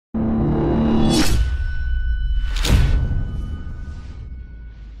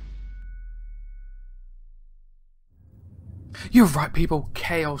You're right, people,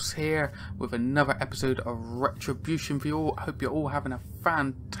 Chaos here with another episode of Retribution for you all. I hope you're all having a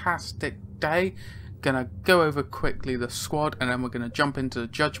fantastic day. Gonna go over quickly the squad and then we're gonna jump into the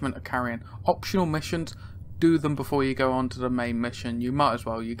Judgment of Carrion optional missions. Do them before you go on to the main mission. You might as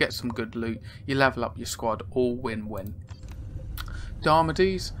well, you get some good loot, you level up your squad, all win-win.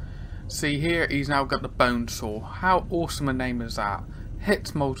 Darmades, see here, he's now got the Bone Saw. How awesome a name is that?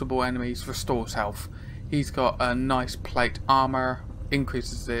 Hits multiple enemies, restores health. He's got a nice plate armor,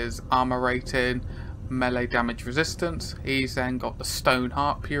 increases his armor rating, melee damage resistance. He's then got the Stone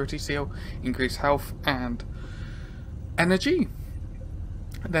Heart Purity Seal, increased health and energy.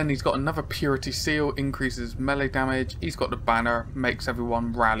 Then he's got another Purity Seal, increases melee damage. He's got the banner, makes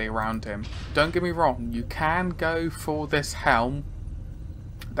everyone rally around him. Don't get me wrong, you can go for this helm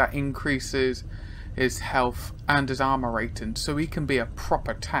that increases his health and his armor rating, so he can be a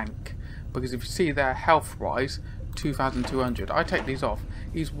proper tank. Because if you see there, health wise, 2,200. I take these off.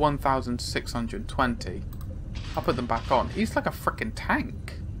 He's 1,620. I'll put them back on. He's like a freaking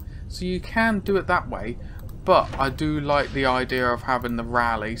tank. So you can do it that way. But I do like the idea of having the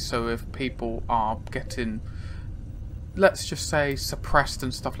rally. So if people are getting, let's just say, suppressed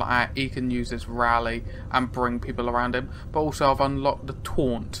and stuff like that, he can use his rally and bring people around him. But also I've unlocked the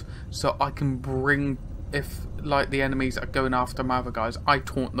taunt. So I can bring, if like the enemies are going after my other guys, I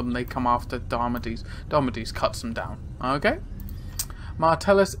taunt them, they come after Darmades. Darmades cuts them down. Okay?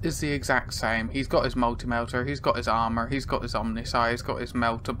 Martellus is the exact same. He's got his multi-melter, he's got his armor, he's got his omnisci, he's got his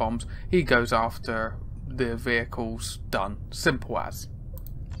melter bombs. He goes after the vehicles. Done. Simple as.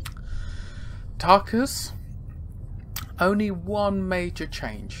 Tarkus, only one major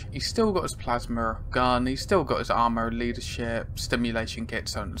change. He's still got his plasma gun, he's still got his armor, leadership, stimulation kit,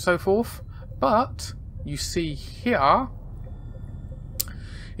 so on and so forth. But you see here,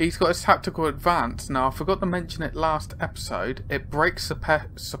 he's got his tactical advance. Now, I forgot to mention it last episode. It breaks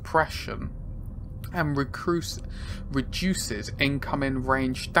suppression and reduces incoming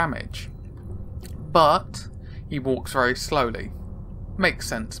range damage. But he walks very slowly. Makes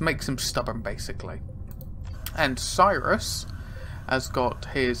sense. Makes him stubborn, basically. And Cyrus has got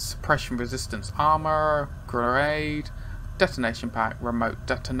his suppression resistance armor, grenade, detonation pack, remote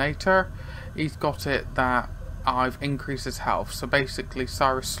detonator. He's got it that I've increased his health, so basically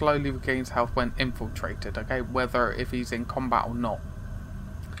Cyrus slowly regains health when infiltrated, okay, whether if he's in combat or not.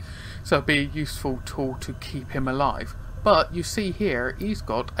 So it'd be a useful tool to keep him alive. But you see here, he's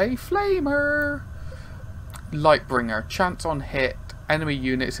got a flamer. Lightbringer, chance on hit, enemy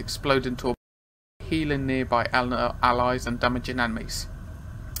units explode into a healing nearby allies and damaging enemies.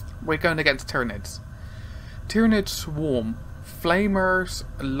 We're going against Tyranids. Tyranid swarm. Flamers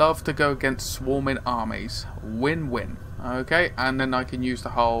love to go against swarming armies. Win-win. Okay, and then I can use the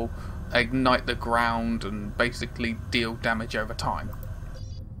whole ignite the ground and basically deal damage over time.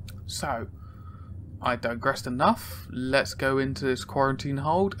 So, I digressed enough. Let's go into this quarantine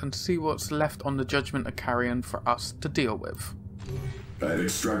hold and see what's left on the Judgment of Carrion for us to deal with. I've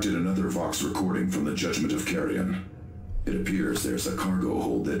extracted another Vox recording from the Judgment of Carrion. It appears there's a cargo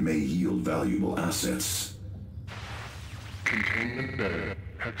hold that may yield valuable assets. Containment Bay,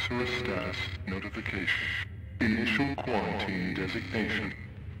 Hexorus status notification. Initial quarantine designation,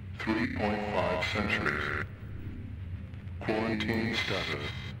 3.5 centuries. Quarantine status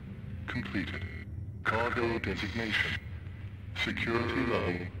completed. Cargo designation, security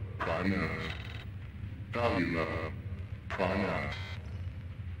level Primaris. Value level Primaris.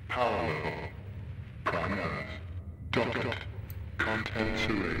 Power level Primaris. Docked. Contents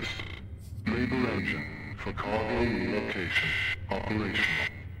erased. Labor engine for cargo relocation operational.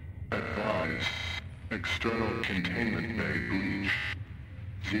 Advise. External containment bay breach.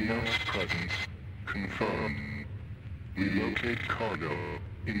 Xenos presence confirmed. Relocate cargo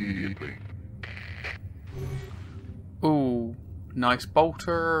immediately. Ooh, nice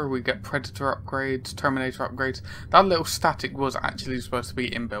bolter. We get predator upgrades, terminator upgrades. That little static was actually supposed to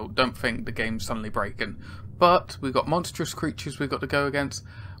be inbuilt. Don't think the game's suddenly breaking. But we got monstrous creatures we got to go against.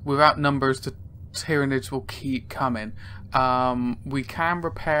 Without numbers, the Tyranids will keep coming. We can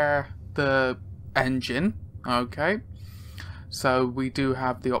repair the engine, okay, so we do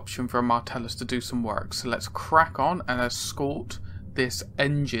have the option for a Martellus to do some work. So let's crack on and escort this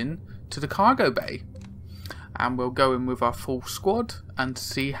engine to the cargo bay, and we'll go in with our full squad and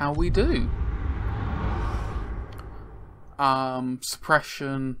see how we do.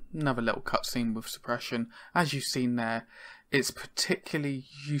 Suppression, another little cutscene with suppression. As you've seen there, it's particularly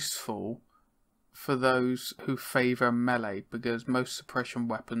useful for those who favour melee, because most suppression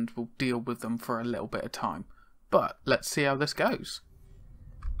weapons will deal with them for a little bit of time. But let's see how this goes.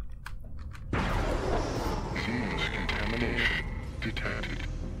 Xenos contamination detected.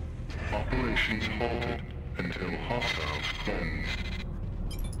 Operations halted until hostiles cleansed.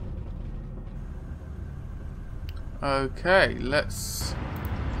 Okay, let's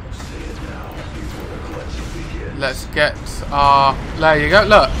get our... There you go,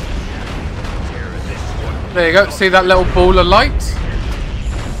 look. There you go, see that little ball of light?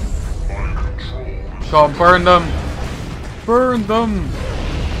 Go on, burn them. Burn them.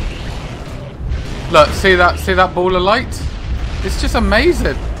 Look, see that ball of light? It's just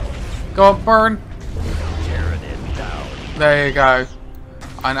amazing. Go on, burn. There you go.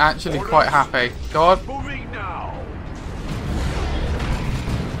 I'm actually quite happy. Go on.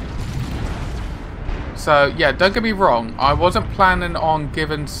 So, yeah, don't get me wrong. I wasn't planning on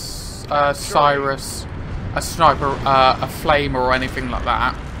giving Cyrus a sniper, a flame or anything like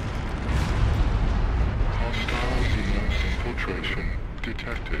that. Hostile unit infiltration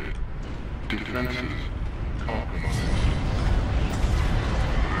detected. Defenses compromised.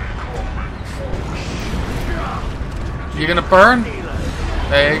 You're gonna burn?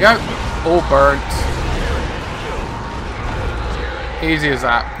 There you go. All burnt. Easy as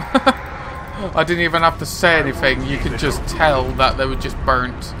that. I didn't even have to say anything. You could just tell that they were just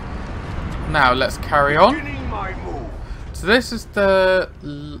burnt. Now let's carry on. So this is the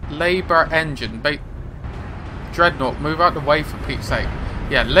Labour engine. Dreadnought, move out the way for Pete's sake.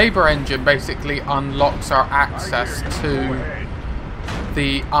 Yeah, Labour engine basically unlocks our access to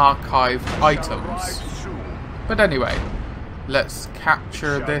the archive items. But anyway, let's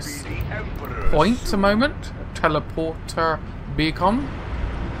capture this point a moment. Teleporter beacon.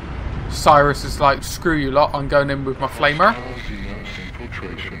 Cyrus is like, screw you lot, I'm going in with my flamer.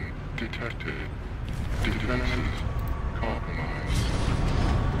 Infiltration detected. Defenses compromised.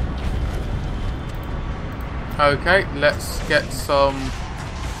 Okay, let's get some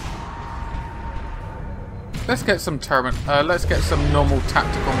normal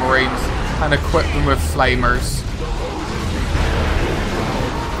tactical marines and equip them with flamers.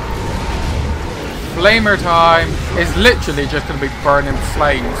 Flamer time is literally just going to be burning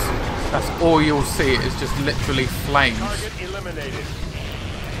flames. That's all you'll see. It's just literally flames. Target eliminated.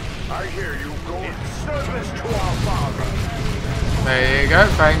 I hear you. Go in service to our father. There you go.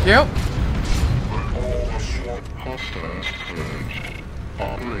 Thank you. Hostiles purged.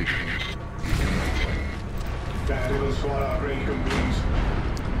 Operations commencing. Tactical squad operating complete.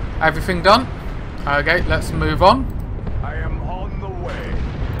 Everything done? Okay, let's move on. I am on the way.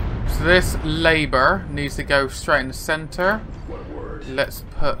 So this Labour needs to go straight in the centre. Let's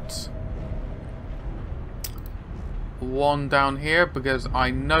put one down here because I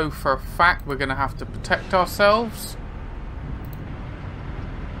know for a fact we're going to have to protect ourselves.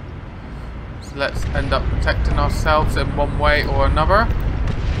 So let's end up protecting ourselves in one way or another.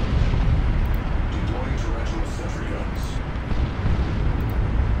 Deploying tarantula sentry guns.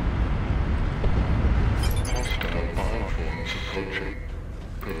 Hostile bioforms approaching.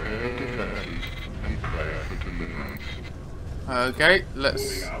 Prepare defenses and pray for deliverance. Okay,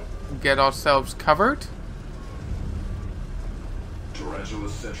 let's get ourselves covered. Tarantula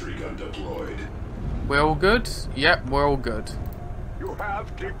sentry gun deployed. We're all good? Yep, we're all good. You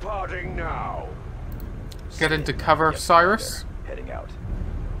have departing now. Get into cover, Cyrus. Heading out.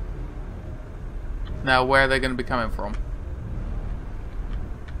 Now, where are they going to be coming from?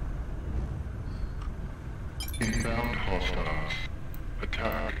 Inbound hostiles.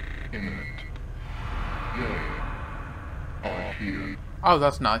 Attack imminent. Yay. I hear. Oh,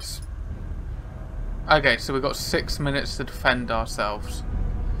 that's nice. Okay, so we've got 6 minutes to defend ourselves.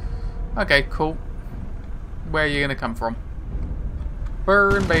 Okay, cool. Where are you going to come from?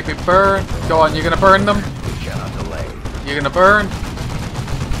 Burn, baby, burn. Go on, you're going to burn them? You're going to burn?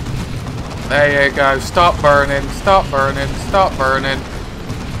 There you go. Stop burning, stop burning, stop burning.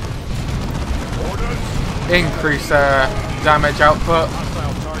 Increase damage output.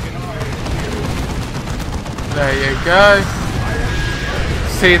 There you go.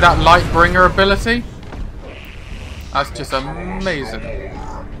 See that Lightbringer ability? That's just amazing.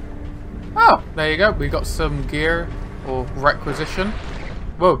 Oh, there you go. We got some gear or requisition.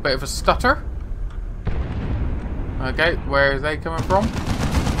 Whoa, bit of a stutter. Okay, where are they coming from?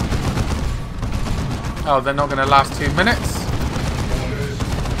 Oh, they're not going to last 2 minutes.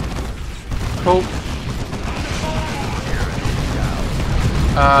 Cool.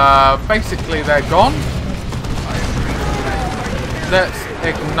 Basically they're gone. Let's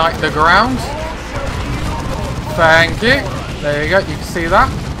ignite the ground. Thank you. There you go, you can see that.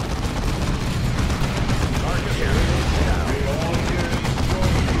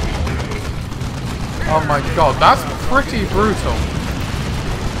 Oh my god, that's pretty brutal.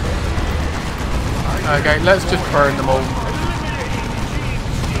 Okay, let's just burn them all.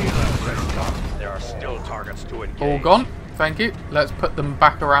 to engage. All gone. Thank you. Let's put them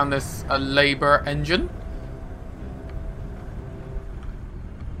back around this labour engine.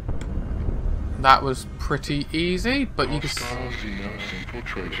 That was pretty easy, but you can...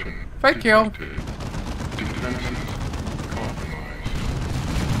 Thank you.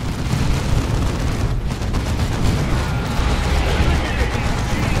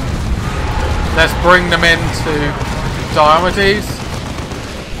 Let's bring them into Diomedes.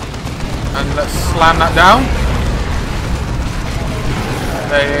 And let's slam that down.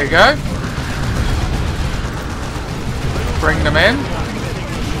 There you go. Bring them in.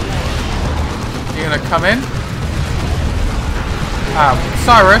 You're gonna come in.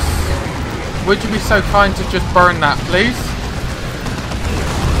 Cyrus, would you be so kind to just burn that, please?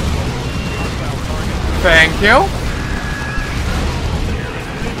 Thank you.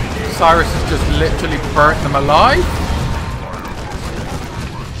 Cyrus has just literally burnt them alive.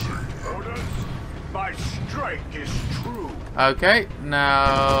 My strike is true. Okay,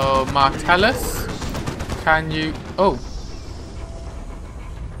 now Martellus, can you... Oh.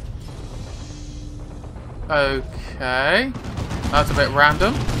 Okay, that's a bit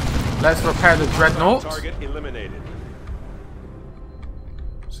random. Let's repair the dreadnought. Target eliminated.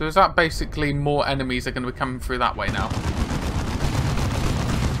 So is that basically more enemies are going to be coming through that way now?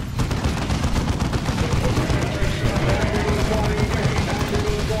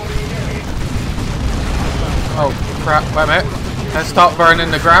 Oh crap, wait a minute. Let's start burning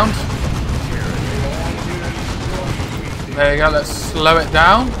the ground. There you go, let's slow it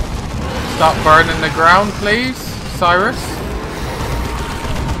down. Start burning the ground, please, Cyrus.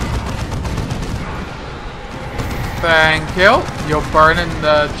 Thank you. You're burning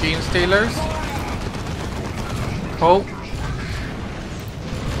the gene stealers. Cool.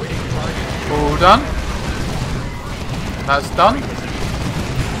 All done. That's done.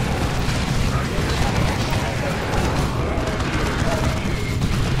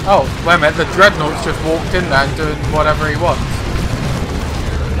 Oh, wait a minute. The dreadnought's just walked in there and doing whatever he wants.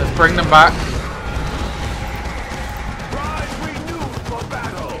 Let's bring them back.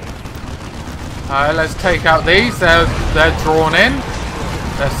 Alright, let's take out these. They're drawn in.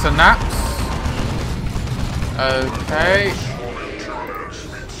 They're synapse. Okay.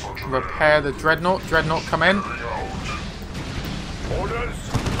 Repair the dreadnought. Dreadnought, come in. Orders.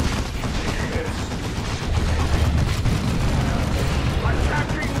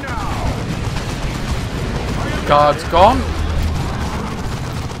 Attacking now. Guard's gone.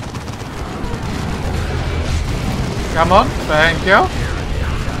 Come on, thank you.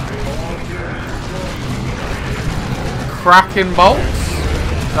 Kraken bolts.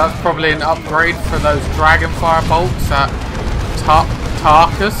 That's probably an upgrade for those Dragonfire bolts that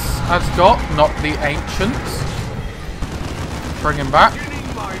Tarkus has got, not the Ancients. Bring him back.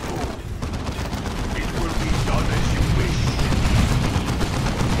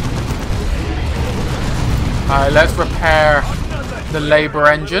 Alright, let's repair the labour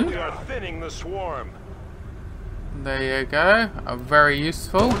engine. We are thinning the swarm. There you go. Very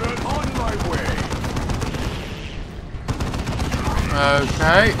useful. On my way.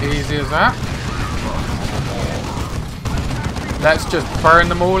 Okay, easy as that. Let's just burn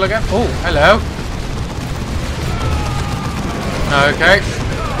them all again. Oh, hello. Okay.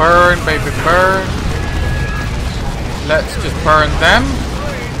 Burn, baby, burn. Let's just burn them.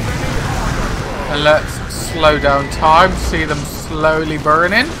 And let's slow down time. See them slowly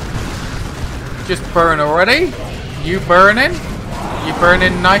burning. Just burn already. You burning? You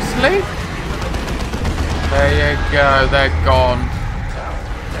burning nicely? There you go, they're gone.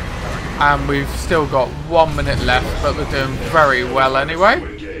 And we've still got 1 minute left, but we're doing very well anyway.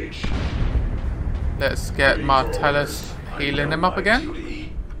 Let's get Martellus healing him up again.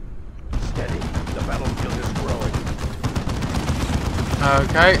 Steady. The battlefield is growing.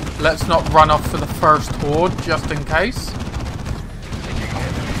 Okay, let's not run off for the first horde, just in case.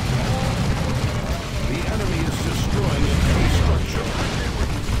 The enemy is destroying a structure.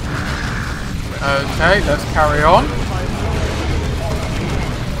 Okay, let's carry on.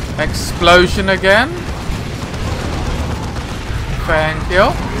 Explosion again. Thank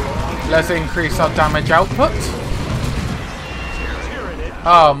you. Let's increase our damage output.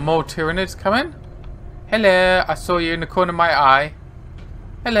 Oh, more Tyranids coming. Hello, I saw you in the corner of my eye.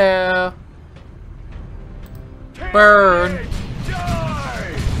 Hello. Burn.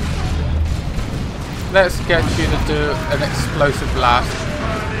 Let's get you to do an explosive blast.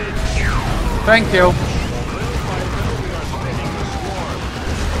 Thank you.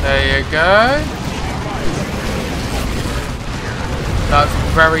 There you go. That's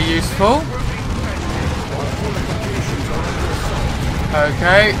very useful.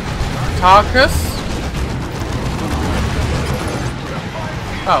 Okay. Tarkus.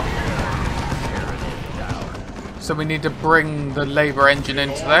 Oh. So we need to bring the labour engine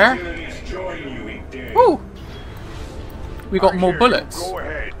into there. Woo! We got more bullets. Go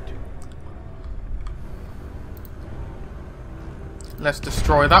ahead. Let's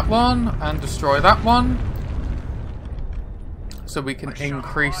destroy that one and destroy that one. So we can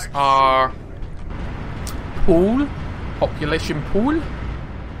increase our pool, population pool.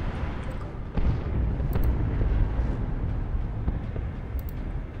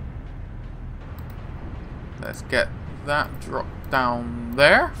 Let's get that dropped down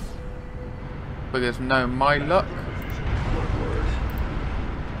there. Because no, my luck.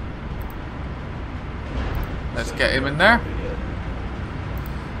 Let's get him in there.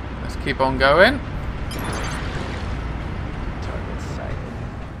 Let's keep on going.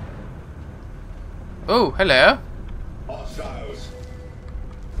 Oh, hello.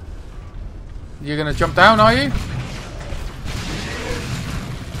 You're gonna jump down, are you?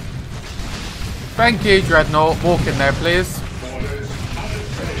 Thank you, Dreadnought. Walk in there, please.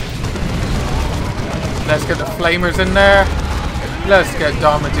 Let's get the flamers in there. Let's get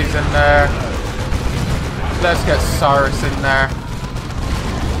Darmages in there. Let's get Cyrus in there.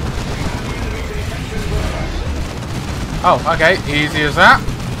 Oh, okay. Easy as that.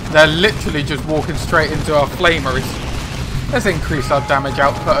 They're literally just walking straight into our flamers. Let's increase our damage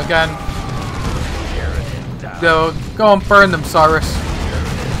output again. Go on, burn them, Cyrus.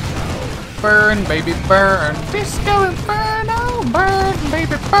 Burn, baby, burn. Disco Inferno. Burn,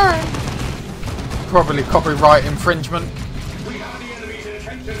 baby, burn. Probably copyright infringement.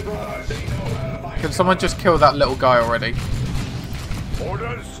 Can someone just kill that little guy already?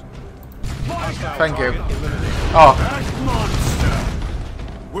 Orders. Thank you. Oh. That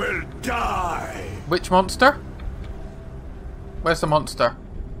monster will die. Which monster? Where's the monster?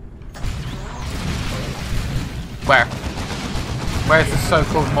 Where? Where's the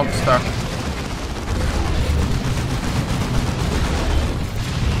so-called monster?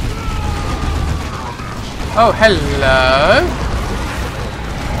 Oh, hello.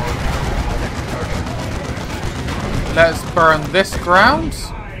 Let's burn this ground.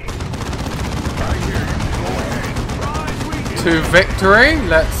 To victory.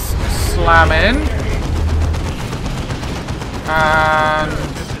 Let's slam in. And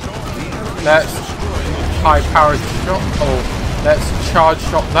let's high powered shot. Oh, let's charge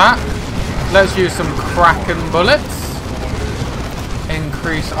shot that. Let's use some Kraken bullets.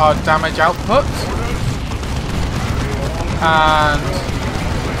 Increase our damage output. And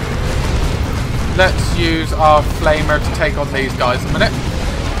let's use our flamer to take on these guys a minute.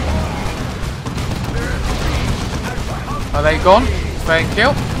 Are they gone? Thank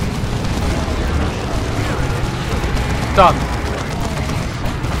you. Done.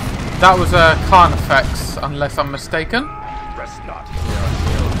 That was Carnifex, unless I'm mistaken.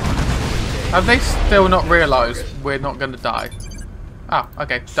 Have they still not realised we're not going to die? Ah,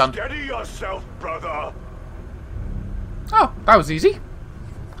 okay, done. Steady yourself, brother. Oh, that was easy.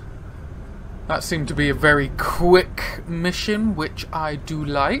 That seemed to be a very quick mission, which I do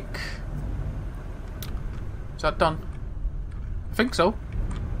like. Is that done? I think so.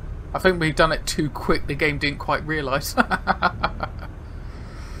 I think we've done it too quick. The game didn't quite realise.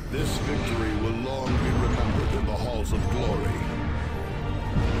 This victory will long be remembered in the halls of glory.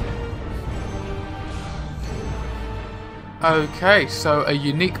 Okay, so a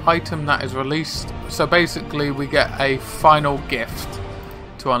unique item that is released. So basically we get a final gift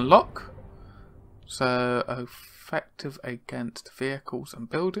to unlock. So effective against vehicles and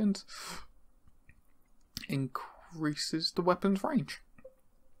buildings. Increases the weapon's range.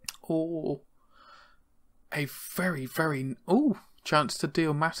 Or a very, chance to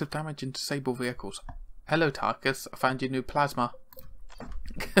deal massive damage and disable vehicles. Hello, Tarkus. I found your new plasma.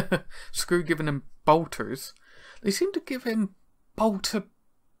 Screw giving him bolters. They seem to give him bolter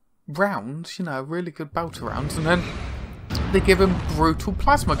rounds, you know, really good bolter rounds, and then they give him brutal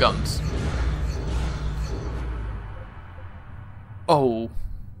plasma guns. Oh.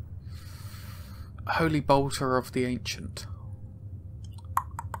 Holy Bolter of the Ancient.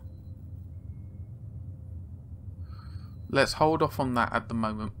 Let's hold off on that at the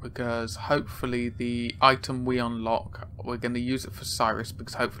moment, because hopefully the item we unlock, we're going to use it for Cyrus,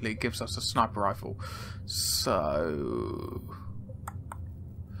 because hopefully it gives us a sniper rifle. So...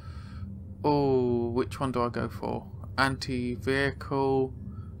 oh, which one do I go for? Anti-vehicle.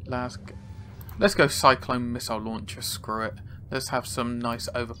 Let's go Cyclone Missile Launcher, screw it. Let's have some nice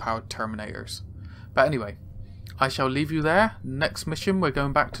overpowered Terminators. But anyway, I shall leave you there. Next mission, we're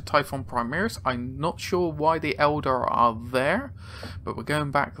going back to Typhon Primaris. I'm not sure why the Eldar are there, but we're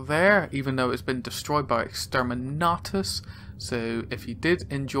going back there, even though it's been destroyed by Exterminatus. So if you did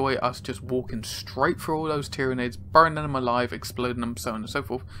enjoy us just walking straight through all those Tyranids, burning them alive, exploding them, so on and so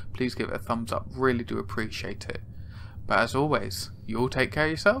forth, please give it a thumbs up. Really do appreciate it. But as always, you all take care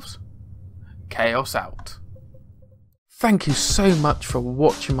of yourselves. Chaos out. Thank you so much for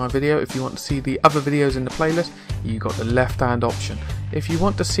watching my video. If you want to see the other videos in the playlist, you got the left hand option. If you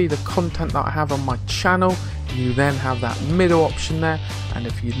want to see the content that I have on my channel, you then have that middle option there. And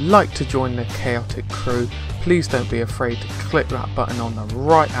if you'd like to join the chaotic crew, please don't be afraid to click that button on the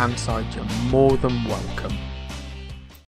right hand side. You're more than welcome.